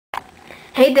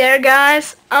Hey there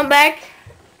guys, I'm back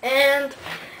and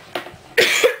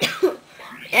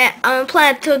yeah, I'm on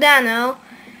planet Todano.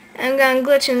 I'm gonna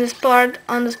glitch in this part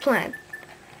on this planet.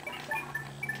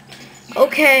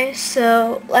 Okay,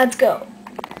 so let's go.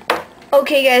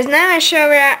 Okay guys, now I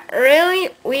show you a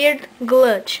really weird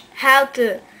glitch. How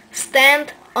to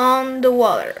stand on the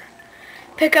water.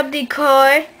 Pick up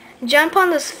decoy, jump on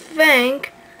this thing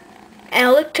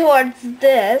and look towards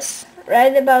this,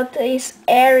 right about this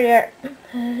area.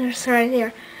 There's right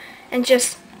here. And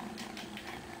just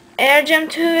air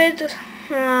jump to it.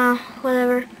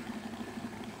 Whatever.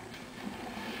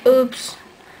 Oops.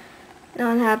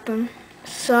 Don't happen.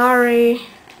 Sorry.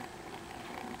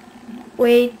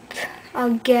 Wait.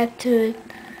 I'll get to it.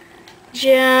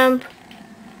 Jump.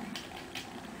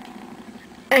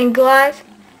 And glide.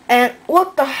 And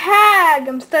what the heck?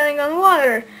 I'm standing on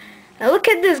water. Now look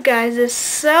at this, guys. It's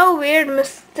so weird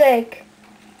mistake.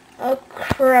 Oh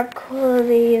crap,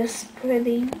 quality is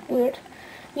pretty weird.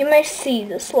 You may see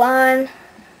this line.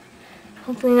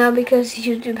 Hopefully not, because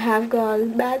YouTube have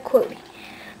got bad quality.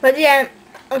 But yeah,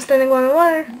 I'm standing on the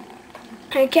water.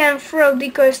 I can throw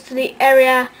decoys to the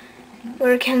area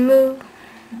where it can move.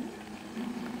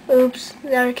 Oops,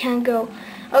 there I can't go.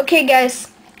 Okay guys,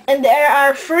 and there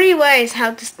are 3 ways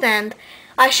how to stand.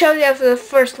 I showed you after the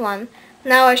first one.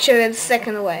 Now I show you the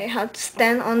second way, how to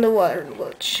stand on the water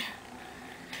glitch.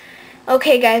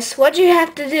 Okay guys, what you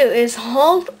have to do is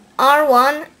hold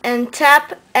R1 and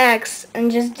tap X and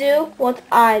just do what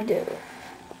I do.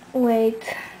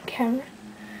 Wait, camera.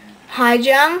 High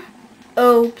jump.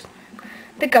 Oops.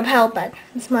 Pick up helpad.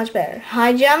 It's much better.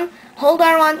 High jump. Hold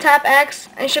R1, tap X,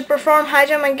 and should perform high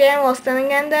jump again while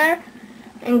standing in there.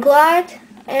 And glide.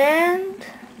 And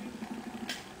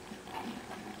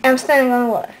I'm standing on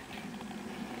water.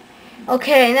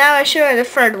 Okay, now I show you the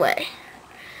third way.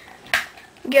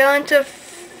 Go into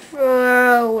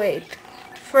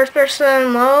first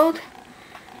person mode.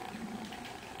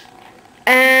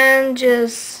 And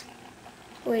just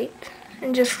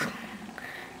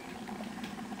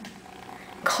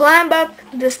climb up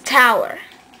this tower.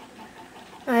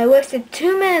 I wasted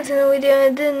 2 minutes in the video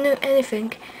and didn't do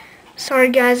anything. Sorry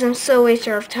guys, I'm so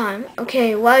waster of time.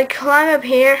 Okay, while I climb up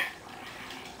here,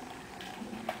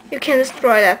 you can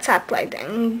destroy that satellite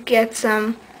and get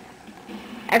some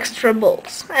extra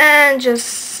bolts. And just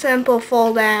simple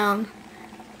fall down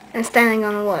and standing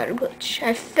on the water glitch.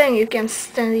 I think you can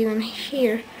stand even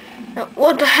here. Now,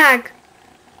 what the heck?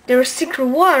 There's secret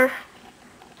water.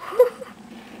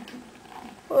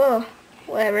 Whoa,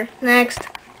 whatever. Next.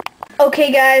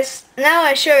 Okay guys, now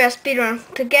I show you a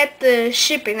speedrun to get the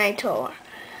shipping I told.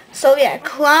 So yeah,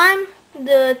 climb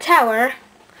the tower.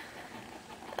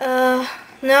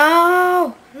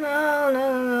 No.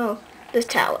 This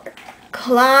tower.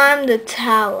 Climb the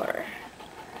tower.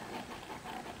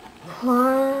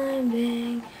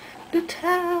 Climbing the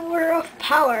tower of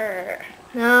power.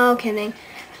 No kidding.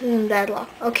 Deadlock.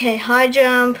 Okay, high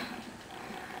jump.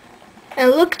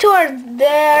 And look towards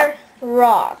that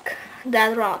rock.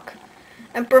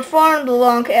 And perform the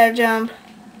long air jump.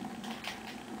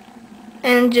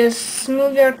 And just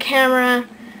move your camera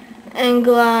and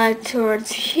glide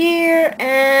towards here,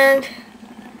 and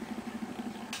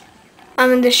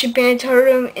I'm in the shipping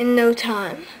room in no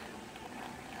time.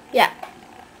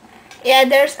 Yeah,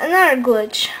 there's another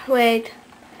glitch. Wait.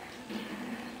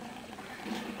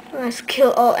 Let's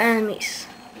kill all enemies.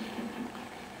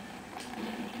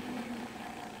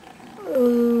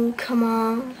 Ooh, come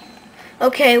on.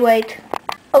 Okay, wait.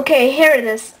 Okay, here it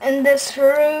is. In this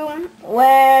room,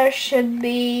 where should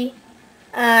be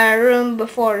a room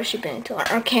before the shipping tour.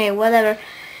 Okay, whatever.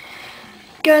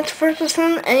 Go into first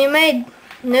person, and you may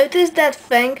notice that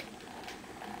thing.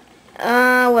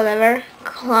 Whatever.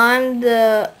 Climb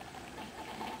the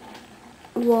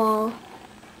wall.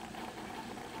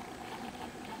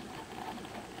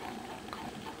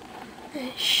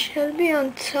 It should be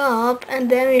on top, and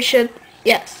then you should,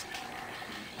 yes,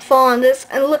 fall on this,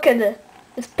 and look at it.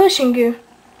 It's pushing you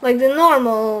like the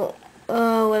normal,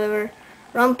 whatever,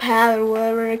 run pad or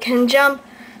whatever. It can jump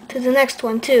to the next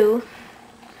one too,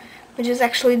 which is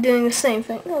actually doing the same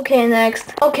thing. Okay,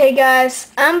 next. Okay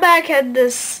guys, I'm back at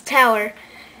this tower,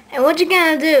 and what you're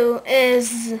gonna do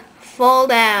is fall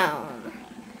down.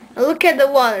 And look at the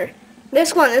water.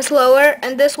 This one is lower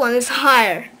and this one is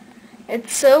higher.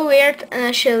 It's so weird, and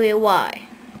I'll show you why.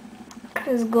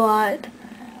 Let's glide.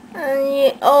 And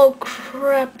yeah, oh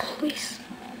crap, please.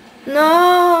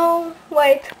 No,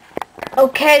 wait.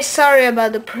 Okay, sorry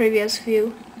about the previous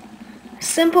view.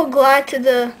 Simple glide to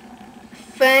the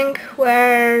thing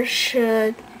where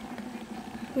should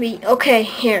be. Okay,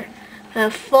 here.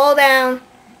 Fall down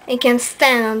You can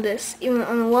stand on this, even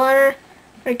on the water,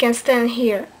 or you can stand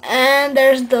here. And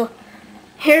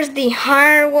here's the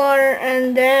higher water,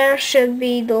 and there should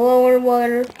be the lower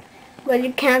water, but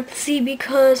you can't see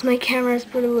because my camera is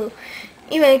pretty low.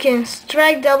 Even you can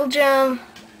strike double jump,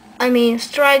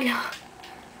 strike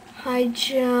high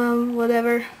jump,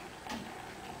 whatever.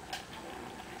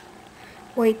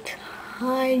 Wait,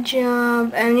 high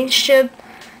jump, and it should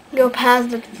go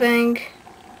past that thing,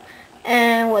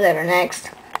 and whatever, next.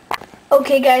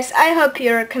 Okay guys, I hope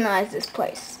you recognize this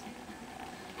place.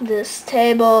 This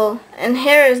table, and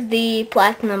here is the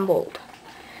platinum bolt.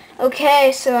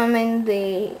 Okay, so I'm in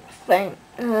the thing,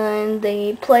 in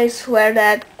the place where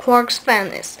that quark's fan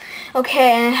is.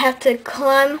 Okay, and I have to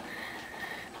climb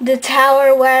the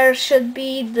tower where should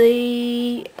be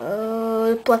the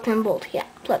platinum bolt. Yeah,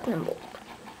 platinum bolt.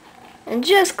 And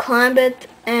just climb it,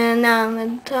 and now I'm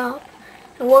at the top.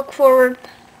 And walk forward.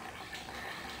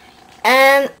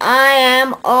 And I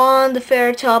am on the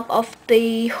very top of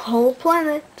the whole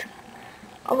planet.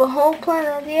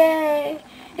 Yay!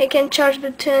 I can charge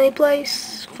it to any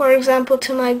place. For example,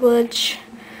 to my glitch.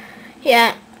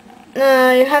 Yeah.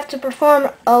 You have to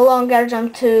perform a long air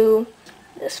jump to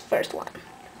this first one.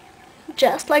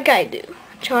 Just like I do.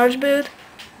 Charge boot.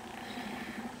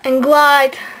 And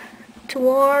glide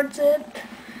towards it.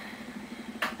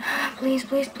 Please,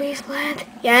 please, please land.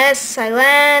 Yes, I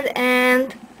land,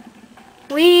 and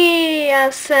we are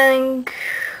setting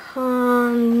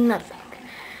on nothing.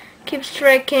 Keep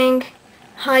striking,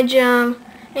 high jump,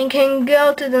 and can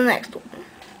go to the next one.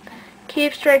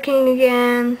 Keep striking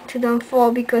again to don't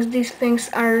fall because these things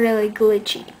are really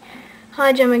glitchy.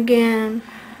 High jump again.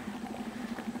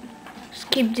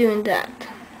 Just keep doing that.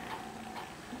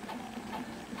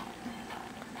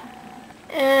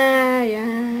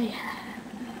 Yeah.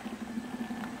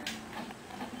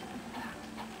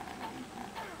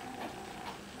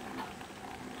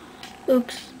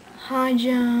 Oops, high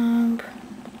jump.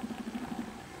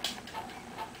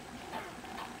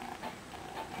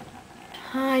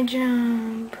 High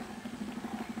jump.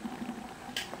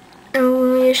 And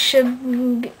we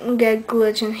should get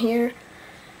glitch in here.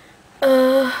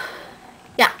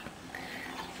 Yeah.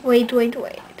 Wait.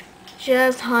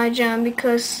 Just high jump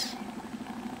because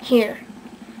here.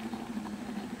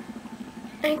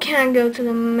 I can't go to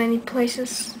the many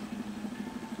places.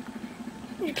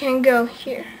 You can go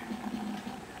here.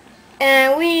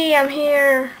 And I'm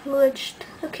here, glitched.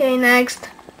 Okay, next.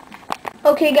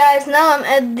 Okay guys, now I'm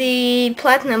at the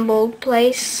platinum bolt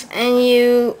place, and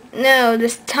you know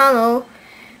this tunnel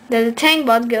that the tank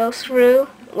bot goes through.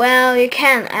 Well, you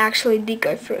can actually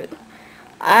decoy through.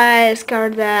 I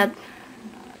discovered that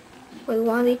with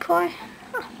one decoy.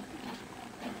 Huh.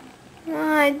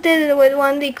 I did it with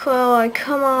one decoy,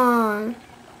 come on.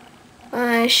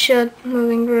 I should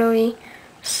moving really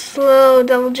slow,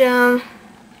 double jump.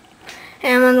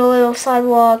 I'm on the little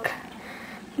sidewalk.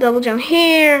 Double jump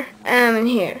here, and I'm in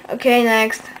here. Okay,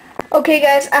 next. Okay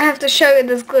guys, I have to show you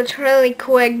this glitch really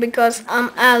quick because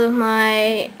I'm out of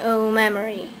my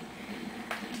memory.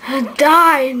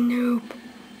 Die, noob.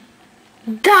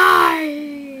 Die!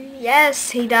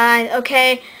 Yes, he died.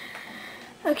 Okay,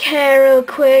 real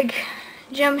quick.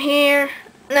 Jump here.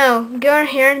 No, go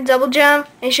here, double jump,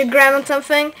 and you should grab on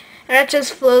something. And Ratchet's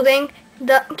floating.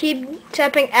 Keep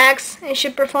tapping X, and you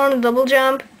should perform the double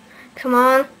jump. Come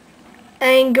on.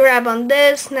 And grab on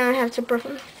this. Now I have to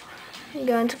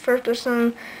go into first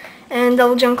person and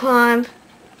double jump climb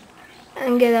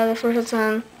and get out of first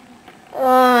person.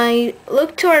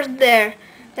 Look towards there.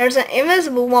 There's an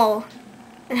invisible wall.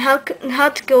 And how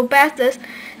to go past this?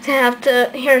 So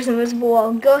here's an invisible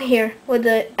wall. Go here with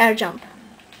the air jump.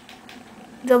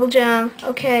 Double jump.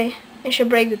 Okay. I should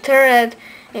break the turret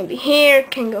and be here.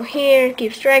 Can go here.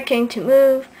 Keep striking to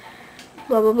move.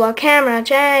 Blah blah blah. Camera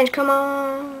change. Come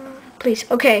on. Please,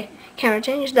 okay, camera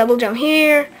change, double jump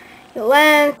here, you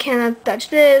land, cannot touch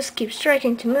this, keep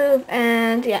striking to move,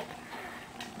 and yeah,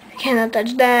 cannot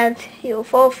touch that, you'll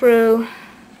fall through,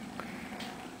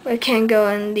 but can't go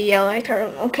in the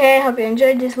elevator. Okay, hope you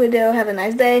enjoyed this video, have a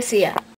nice day, see ya.